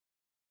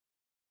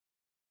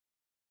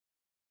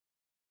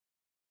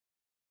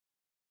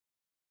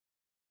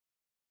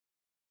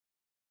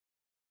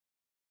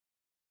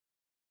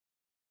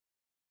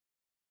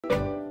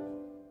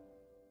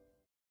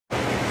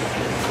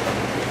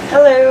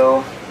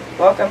Hello,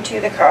 welcome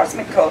to the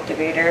Cosmic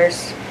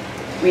Cultivators.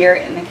 We are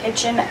in the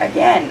kitchen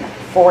again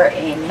for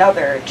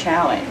another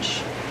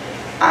challenge.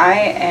 I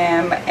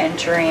am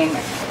entering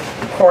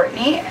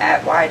Courtney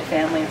at Wide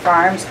Family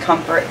Farms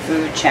Comfort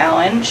Food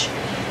Challenge,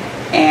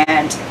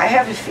 and I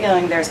have a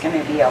feeling there's going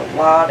to be a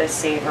lot of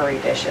savory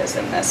dishes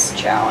in this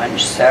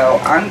challenge, so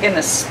I'm going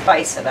to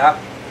spice it up,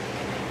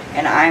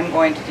 and I'm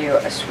going to do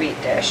a sweet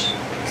dish,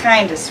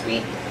 kind of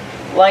sweet,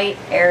 light,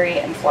 airy,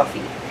 and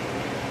fluffy.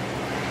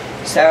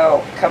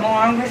 So come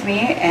along with me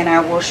and I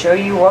will show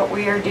you what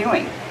we are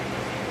doing.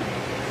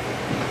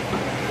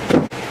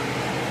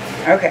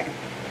 Okay,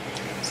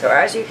 so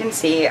as you can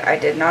see, I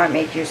did not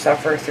make you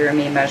suffer through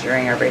me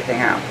measuring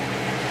everything out.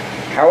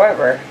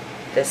 However,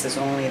 this is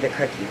only the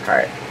cookie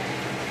part.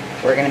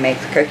 We're going to make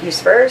the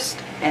cookies first,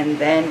 and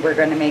then we're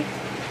going to make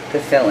the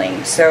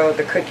filling. So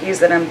the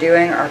cookies that I'm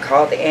doing are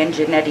called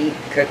anginetti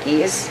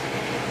cookies,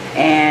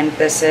 and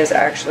this is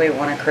actually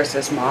one of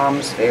Chris's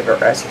mom's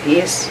favorite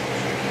recipes.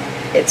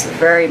 It's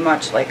very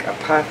much like a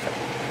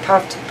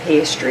puffed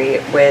pastry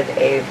with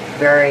a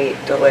very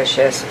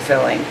delicious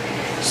filling.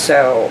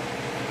 So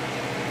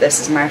this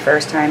is my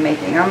first time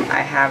making them.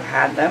 I have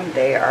had them.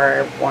 They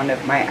are one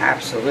of my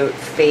absolute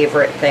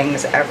favorite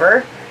things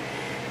ever.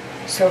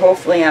 So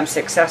hopefully I'm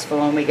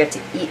successful and we get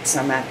to eat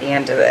some at the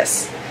end of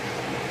this.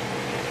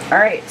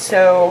 Alright,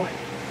 so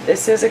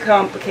this is a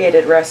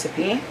complicated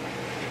recipe,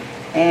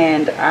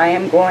 and I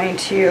am going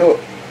to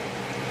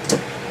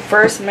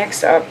first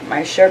mix up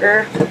my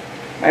sugar,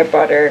 my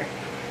butter,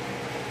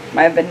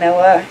 my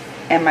vanilla,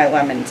 and my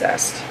lemon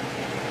zest,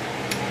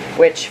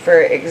 which for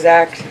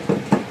exact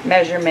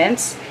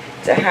measurements,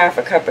 it's a half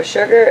a cup of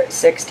sugar,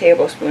 6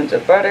 tablespoons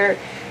of butter,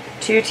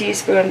 2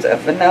 teaspoons of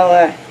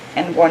vanilla,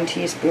 and 1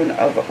 teaspoon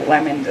of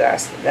lemon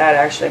zest. That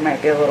actually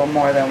might be a little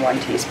more than 1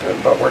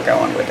 teaspoon, but we're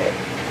going with it.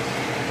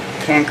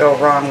 Can't go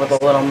wrong with a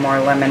little more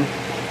lemon.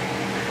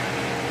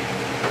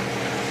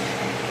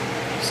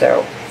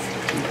 So,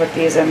 put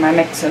these in my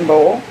mixing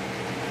bowl.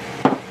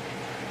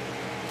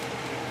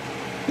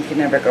 You can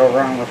never go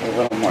wrong with a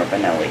little more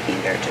vanilla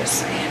either,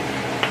 just saying.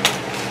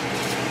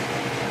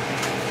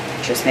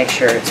 Just make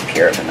sure it's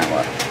pure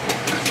vanilla.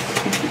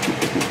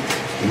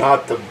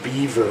 Not the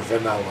beaver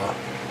vanilla.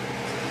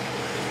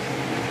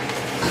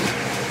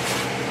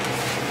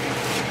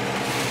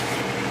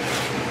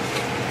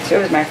 So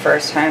it was my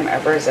first time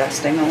ever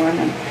zesting a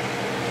lemon.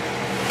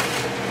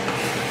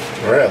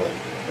 Really?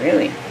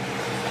 Really?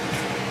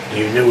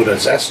 You knew what a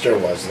zester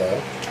was,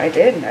 though. I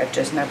did. I've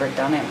just never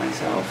done it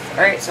myself.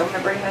 Alright, so I'm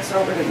going to bring this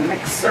over to the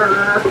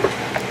mixer.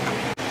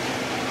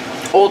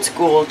 Old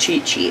school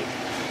cheat sheet.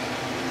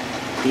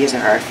 These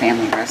are our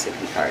family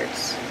recipe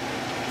cards.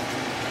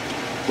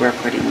 We're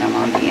putting them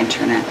on the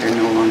internet. They're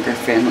no longer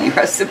family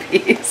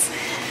recipes.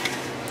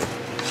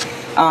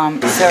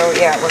 So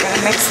yeah, we're going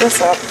to mix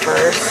this up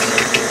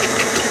first.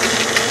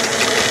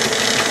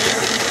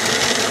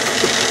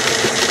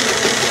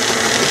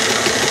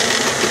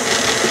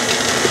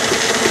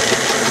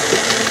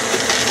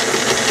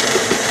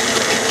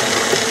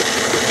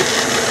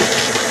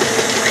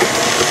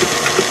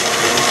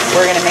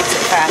 We're going to mix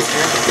it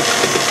faster.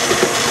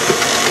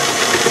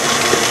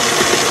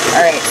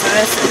 Alright, so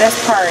this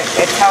part,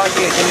 it tells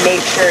you to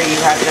make sure you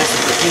have this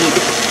beat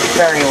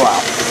very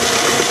well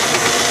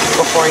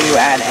before you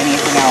add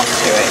anything else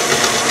to it.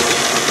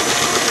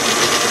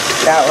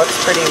 That looks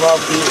pretty well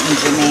beaten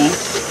to me.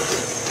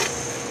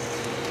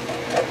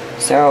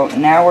 So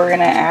now we're going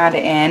to add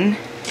in,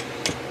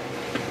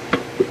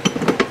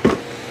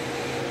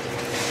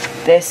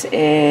 this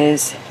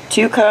is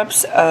 2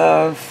 cups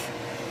of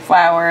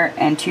flour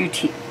and 2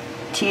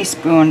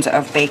 teaspoons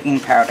of baking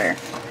powder.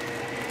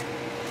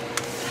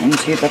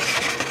 Into the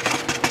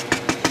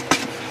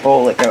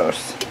bowl it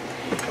goes.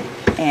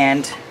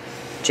 And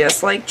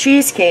just like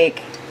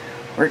cheesecake,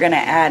 we're going to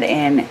add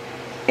in,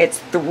 it's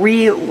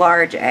 3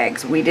 large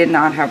eggs. We did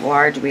not have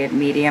large, we had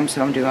medium,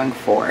 so I'm doing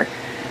 4.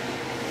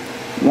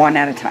 1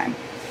 at a time.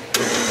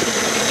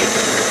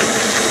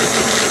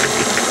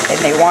 And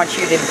they want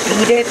you to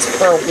beat it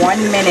for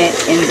 1 minute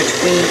in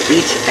between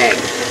each egg.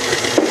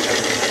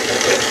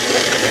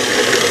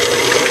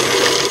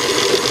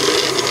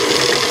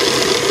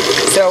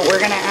 So we're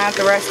going to add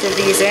the rest of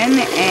these in,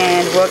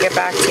 and we'll get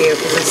back to you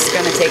because this is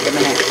going to take a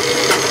minute.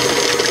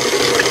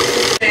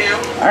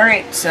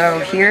 Alright, so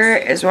here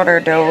is what our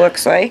dough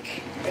looks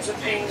like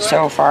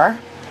so far.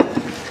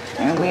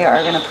 And we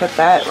are going to put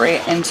that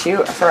right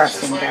into a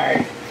frosting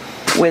bag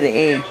with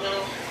a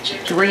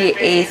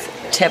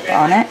 3/8 tip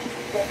on it.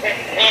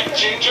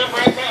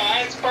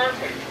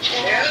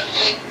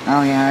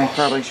 Oh yeah, I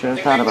probably should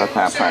have thought about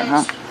that part,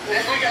 huh?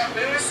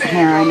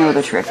 Here, I know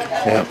the trick.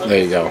 Yep,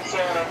 there you go.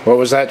 What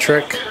was that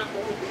trick?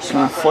 Just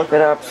want to flip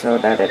it up so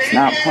that it's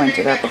not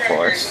pointed at the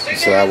floor.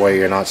 So that way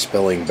you're not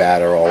spilling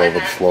batter all over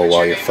the floor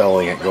while you're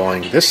filling it,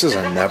 going, this is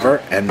a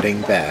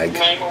never-ending bag.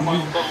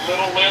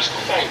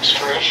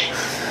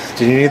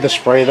 Do you need to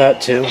spray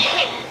that too?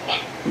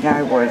 Yeah,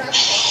 I would.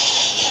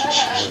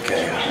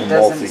 Okay, I'm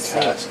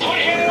multitasking.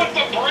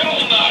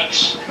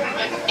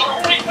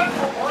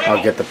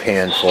 I'll get the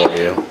pan for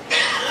you.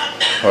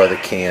 or the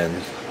can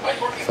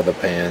for the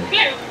pan.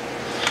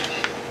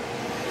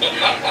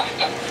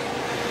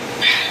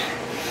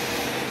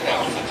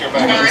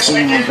 I'm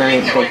using a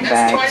very big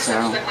bag, so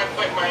I'm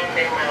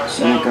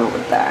gonna go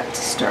with that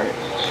to start.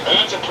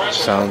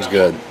 Sounds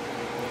good.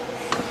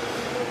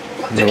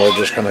 And then we're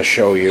just gonna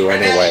show you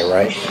anyway,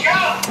 right?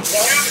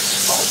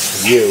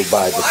 You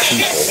by the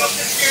people.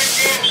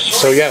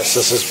 So yes,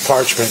 this is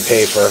parchment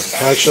paper.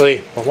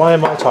 Actually, why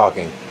am I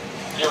talking?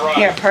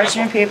 Yeah,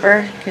 parchment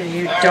paper, because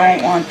you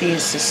don't want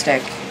these to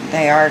stick.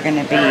 They are going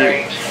to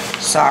be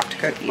soft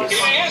cookies. It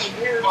is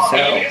weird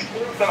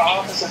that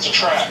opposites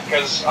attract,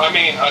 because, I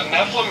mean, a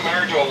Nephilim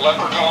married to a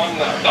leprechaun,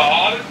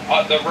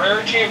 the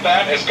rarity of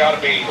that has got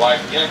to be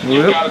like,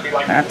 you've got to be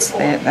like... That's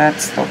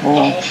the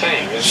whole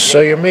thing.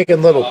 So you're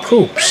making little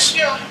poops.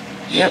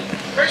 Yep.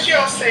 First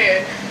y'all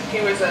said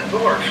he was a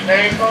dwarf,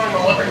 now you're calling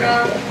him a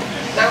leprechaun?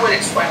 That would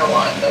explain a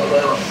lot,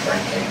 though,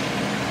 frankly.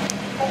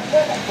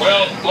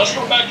 Well, let's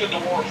go back to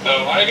dwarf,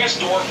 though. I guess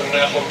dwarf and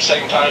Nephilim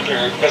same time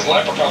period, because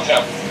leprechauns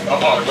have a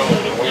pot of gold,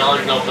 and we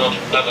already know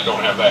that they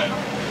don't have that.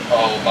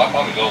 Oh, my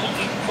pot of gold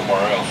is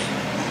somewhere else.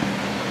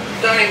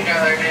 Don't even go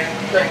there, man.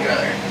 Don't even go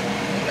there.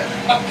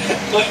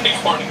 Let's be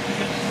corny.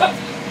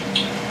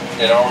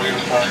 It already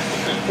returned.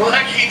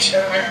 Lucky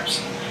charms.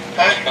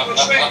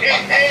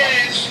 It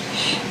is.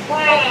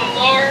 Oh,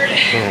 Lord.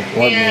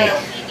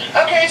 Yeah.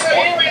 Okay, so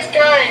anyways,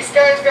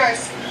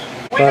 guys.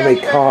 Let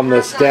me calm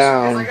this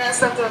down.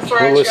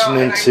 We're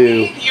listening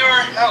to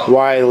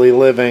Wiley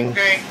Living.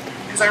 Okay,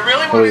 because I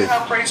really want to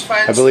help raise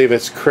funds. I believe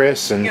it's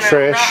Chris and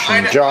Trish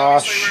and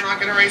Josh we're not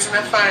going to raise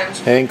enough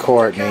funds. and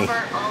Courtney.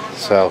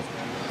 So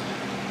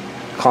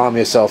calm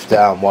yourself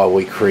down while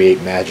we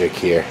create magic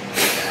here.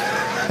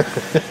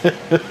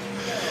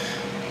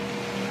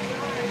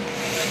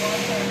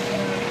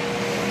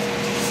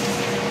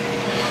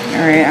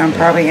 Alright, I'm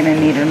probably going to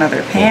need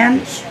another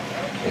pan.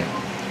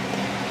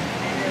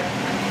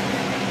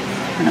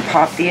 I'm going to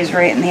pop these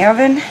right in the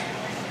oven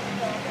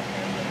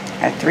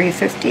at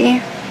 350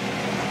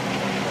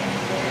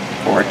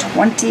 for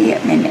 20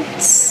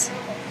 minutes.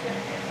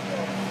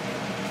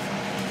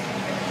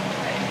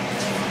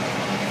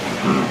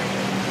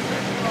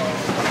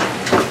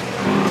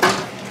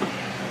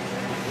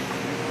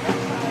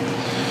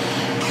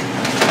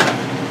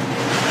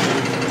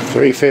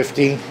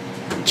 $350,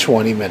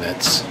 20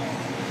 minutes.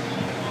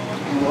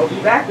 And we'll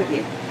be back with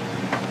you.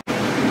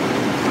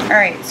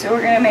 Alright, so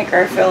we're going to make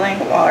our filling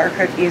while our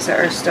cookies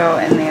are still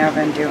in the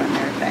oven doing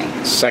their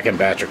thing. Second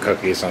batch of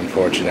cookies,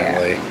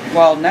 unfortunately. Yeah.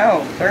 Well,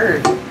 no,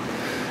 third.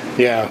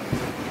 Yeah,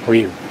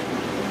 we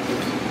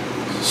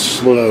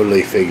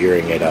slowly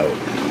figuring it out.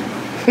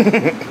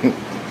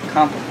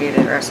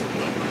 Complicated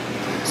recipe.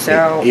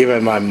 So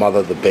even my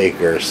mother, the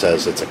baker,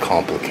 says it's a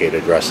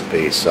complicated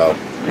recipe. So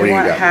what do we you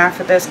want got? half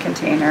of this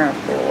container of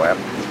Cool Whip.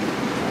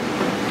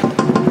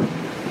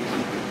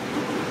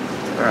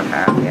 It's about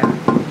half, yeah.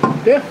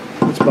 Yeah,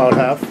 it's about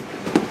half.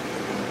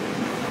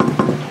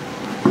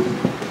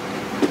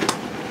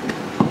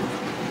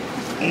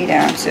 Eight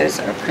ounces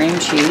of cream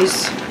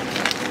cheese.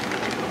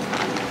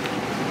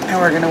 And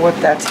we're going to whip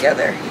that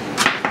together.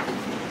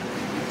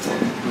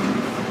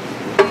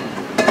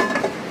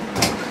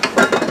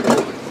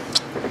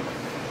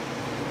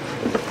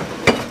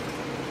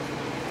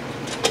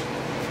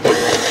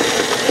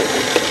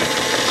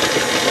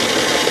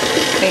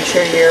 Make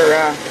sure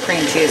your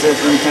cream cheese is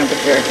room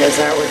temperature, because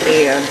that would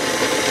be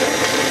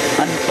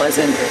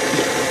unpleasant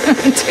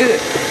to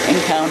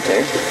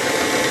encounter.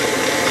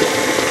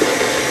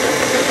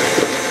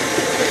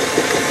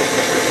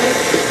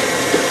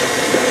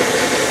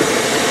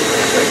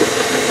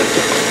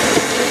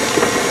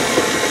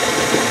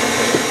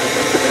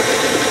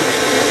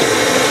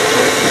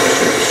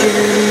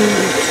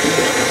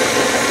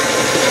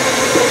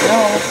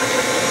 No.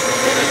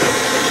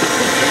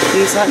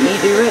 Please let me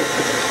do it.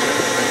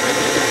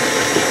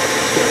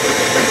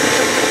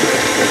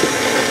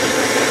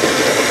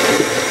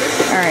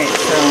 Alright,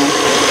 so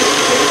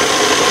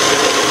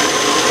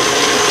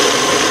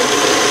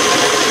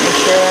make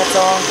sure that's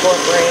all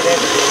incorporated,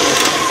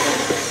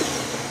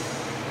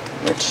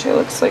 which it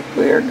looks like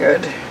we are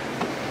good.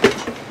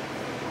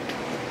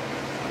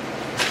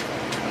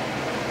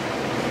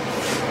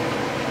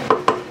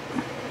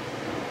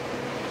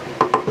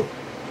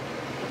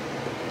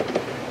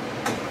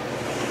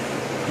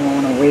 Don't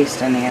want to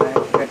waste any of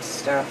that good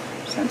stuff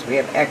since we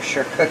have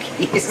extra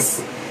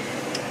cookies.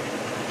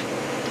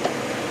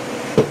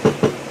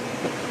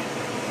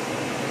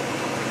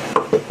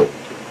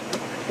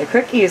 The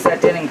cookies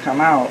that didn't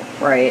come out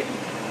right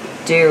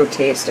do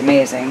taste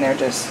amazing. They're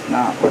just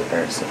not what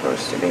they're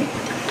supposed to be.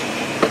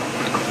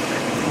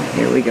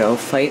 Here we go,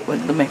 fight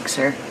with the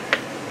mixer.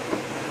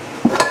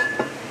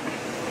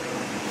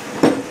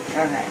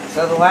 Okay,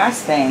 so the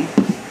last thing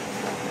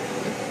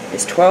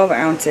is 12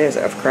 ounces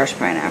of crushed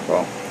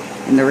pineapple.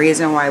 And the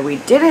reason why we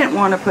didn't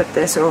want to put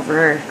this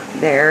over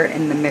there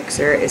in the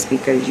mixer is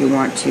because you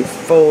want to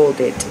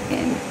fold it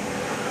in.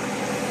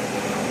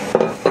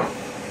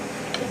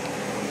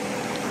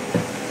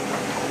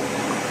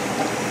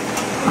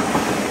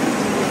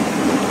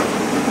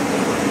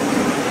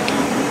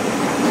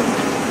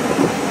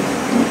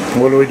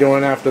 What are we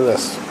doing after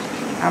this?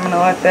 I'm gonna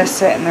let this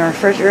sit in the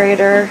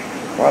refrigerator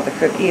while the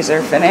cookies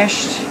are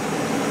finished.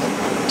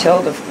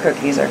 Till the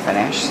cookies are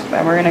finished.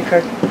 Then we're gonna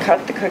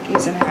cut the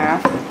cookies in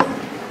half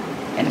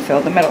and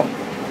fill the middle.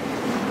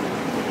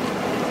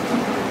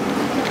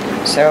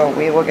 So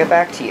we will get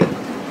back to you.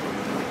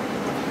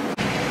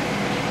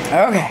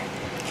 Okay.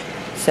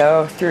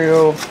 So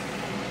through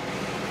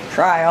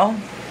trial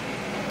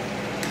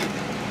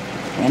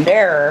and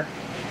error,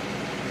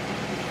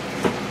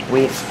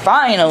 we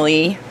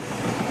finally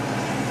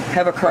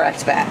have a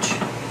correct batch.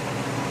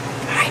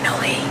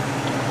 Finally.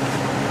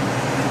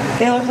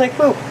 They look like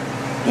poop.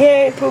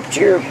 Yay, poop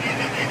chew.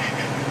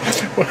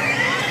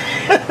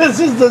 This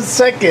is the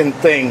second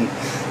thing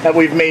that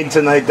we've made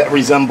tonight that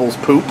resembles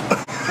poop.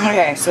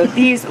 Okay, so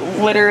these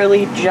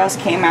literally just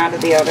came out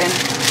of the oven.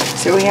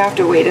 So we have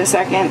to wait a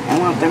second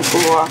and let them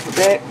cool off a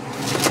bit.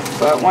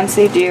 But once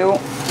they do,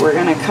 we're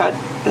gonna cut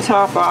the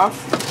top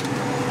off.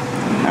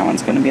 That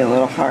one's gonna be a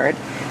little hard.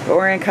 But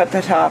we're gonna cut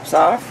the tops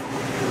off,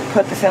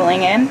 put the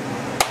filling in,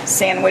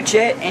 sandwich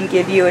it, and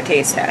give you a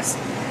taste test.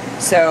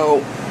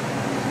 So,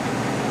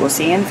 we'll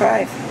see you in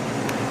 5.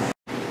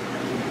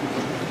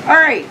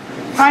 Alright,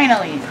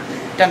 finally.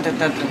 Dun dun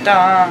dun dun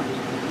dun.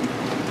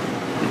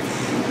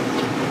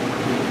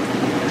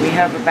 We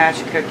have a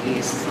batch of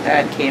cookies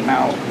that came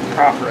out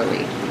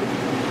properly.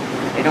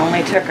 It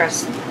only took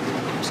us,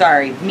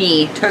 took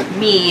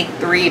me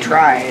 3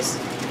 tries.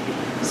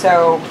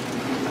 So,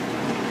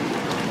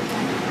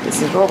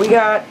 this is what we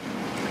got.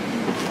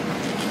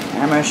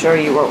 And I'm going to show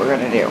you what we're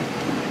going to do.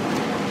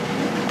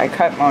 I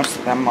cut most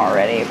of them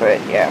already, but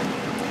yeah.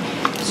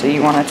 So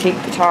you want to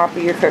take the top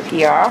of your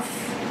cookie off,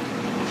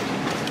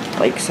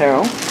 like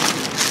so.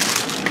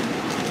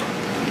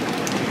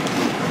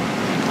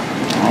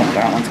 Oh,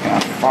 that one's going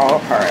to fall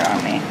apart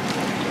on me.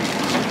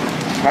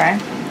 Okay,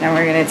 now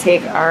we're going to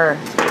take our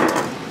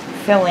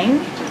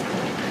filling.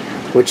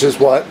 Which is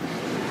what?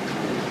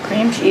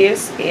 Cream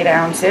cheese, 8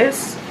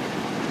 ounces.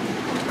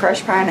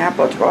 Crushed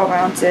pineapple, 12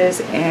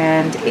 ounces.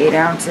 And 8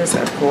 ounces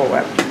of Cool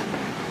Whip.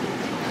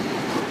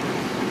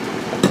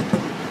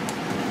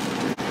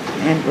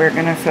 And we're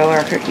going to fill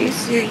our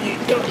cookies.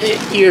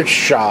 You're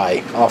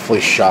shy. Awfully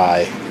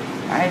shy.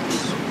 I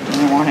just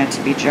don't want it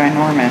to be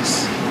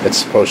ginormous. It's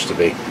supposed to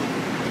be.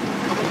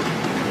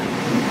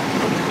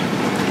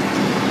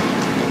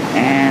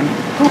 And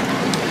whoop,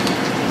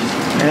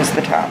 there's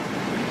the top.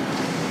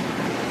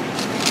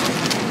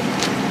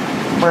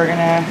 We're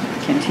gonna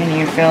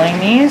continue filling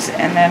these,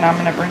 and then I'm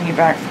gonna bring you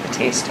back for the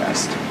taste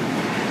test.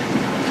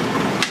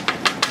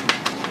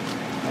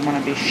 I want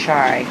to be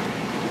shy.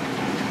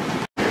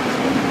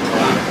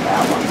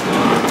 That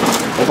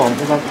one.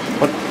 Hold on.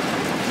 What?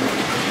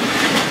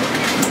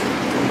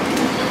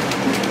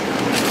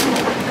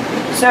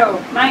 So,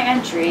 my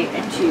entry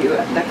into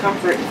the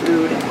comfort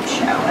food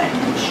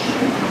challenge.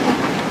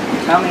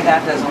 Tell me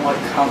that doesn't look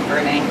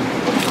comforting.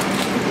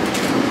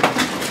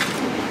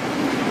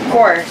 Of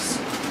course,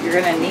 you're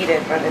going to need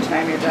it by the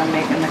time you're done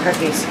making the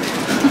cookies.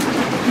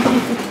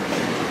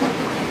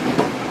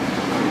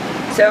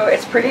 So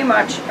it's pretty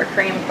much a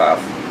cream puff.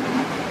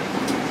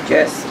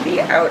 Just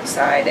the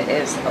outside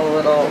is a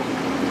little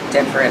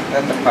different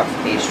than the puff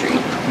pastry.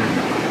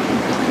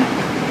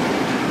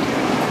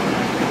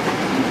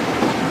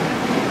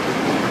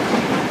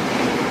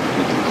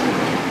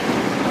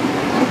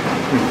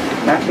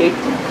 Not big.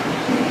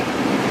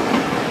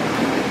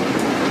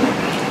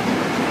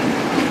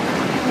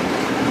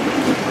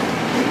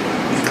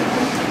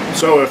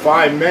 So if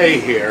I may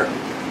here,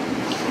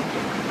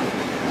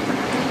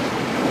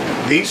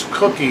 these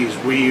cookies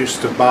we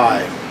used to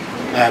buy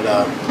at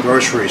a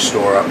grocery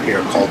store up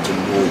here called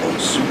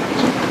Denouille's.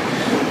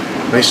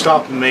 They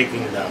stopped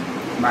making them.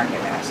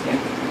 Market basket.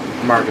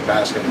 Market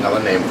Basket,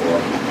 another name for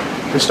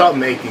them. They stopped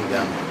making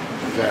them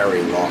a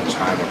very long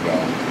time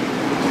ago.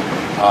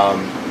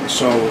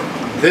 So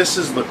this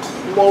is the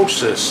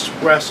closest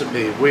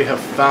recipe we have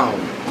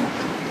found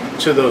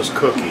to those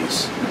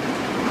cookies.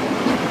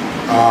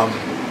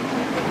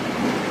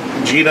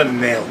 Gina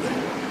nailed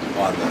it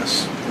on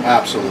this.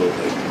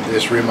 Absolutely.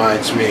 This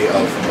reminds me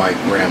of my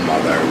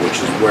grandmother, which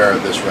is where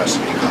this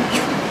recipe comes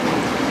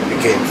from. It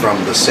came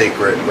from the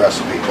sacred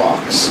recipe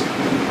box.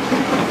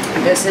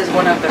 This is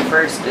one of the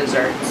first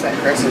desserts that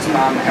Chris's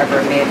mom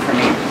ever made for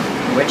me,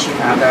 which she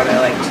found out I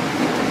liked.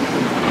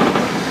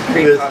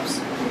 Cream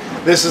puffs.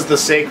 This is the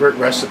sacred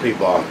recipe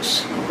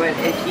box. But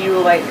if you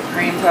like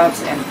cream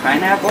puffs and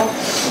pineapple,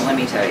 let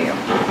me tell you,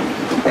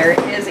 there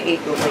is a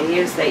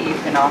glaze that you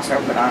can also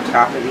put on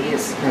top of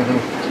these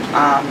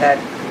that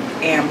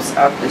amps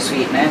up the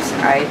sweetness.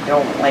 I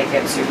don't like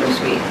it super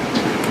sweet.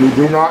 You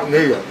do not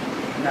need it.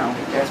 No,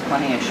 there's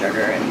plenty of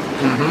sugar in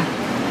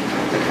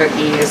the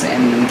cookies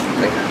and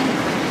the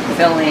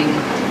filling.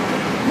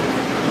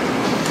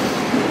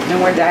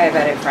 And we're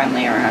diabetic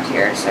friendly around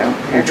here, so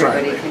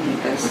everybody can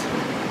eat this.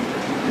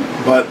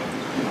 But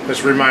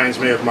this reminds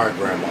me of my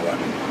grandmother.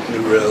 It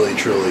really,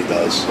 truly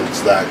does.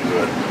 It's that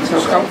good. So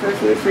comfort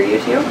food for you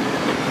too?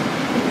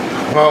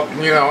 Well,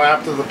 you know,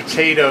 after the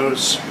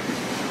potatoes,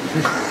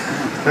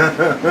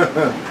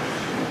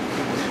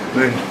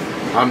 And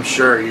I'm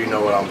sure you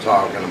know what I'm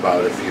talking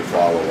about if you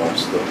follow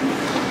us. The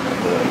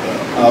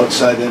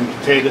outside in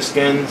potato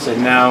skins,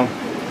 and now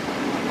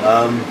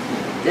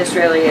this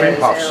really cream is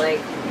puffs.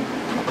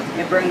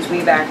 it brings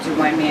me back to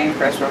when me and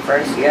Chris were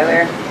first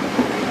together.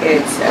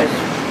 It's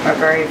a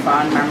very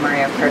fond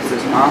memory of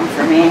Chris's mom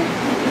for me,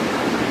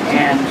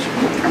 and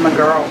I'm a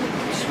girl.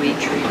 Sweet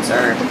treats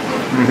are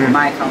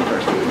my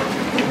comfort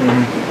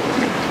food.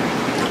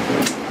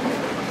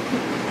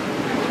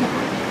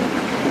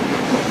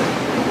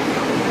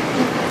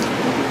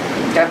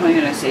 Definitely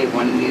gonna save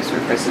one of these for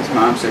Chris's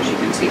mom so she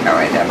can see how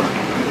I do.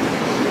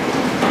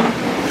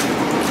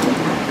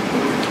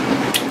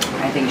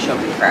 I think she'll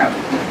be proud.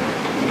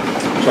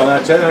 So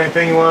that's it.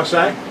 Anything you want to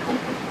say?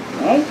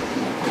 No?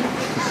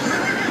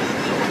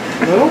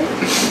 No.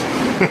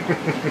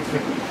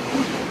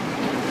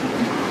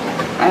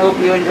 I hope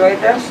you enjoyed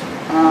this.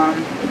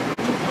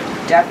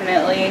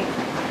 Definitely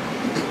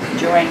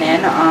join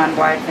in on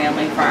Wide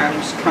Family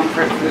Farms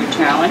Comfort Food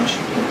Challenge.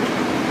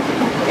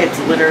 It's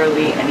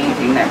literally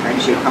anything that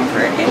brings you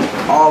comfort,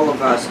 and all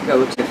of us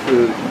go to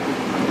food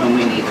when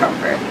we need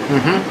comfort.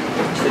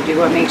 So do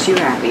what makes you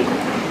happy.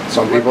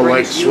 Some What people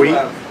like brings you sweet.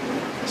 love.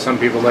 Some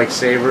people like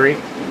savory.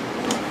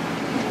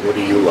 What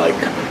do you like?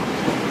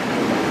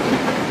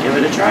 Give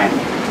it a try.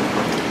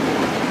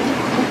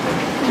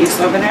 Peace,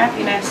 love, and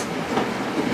happiness.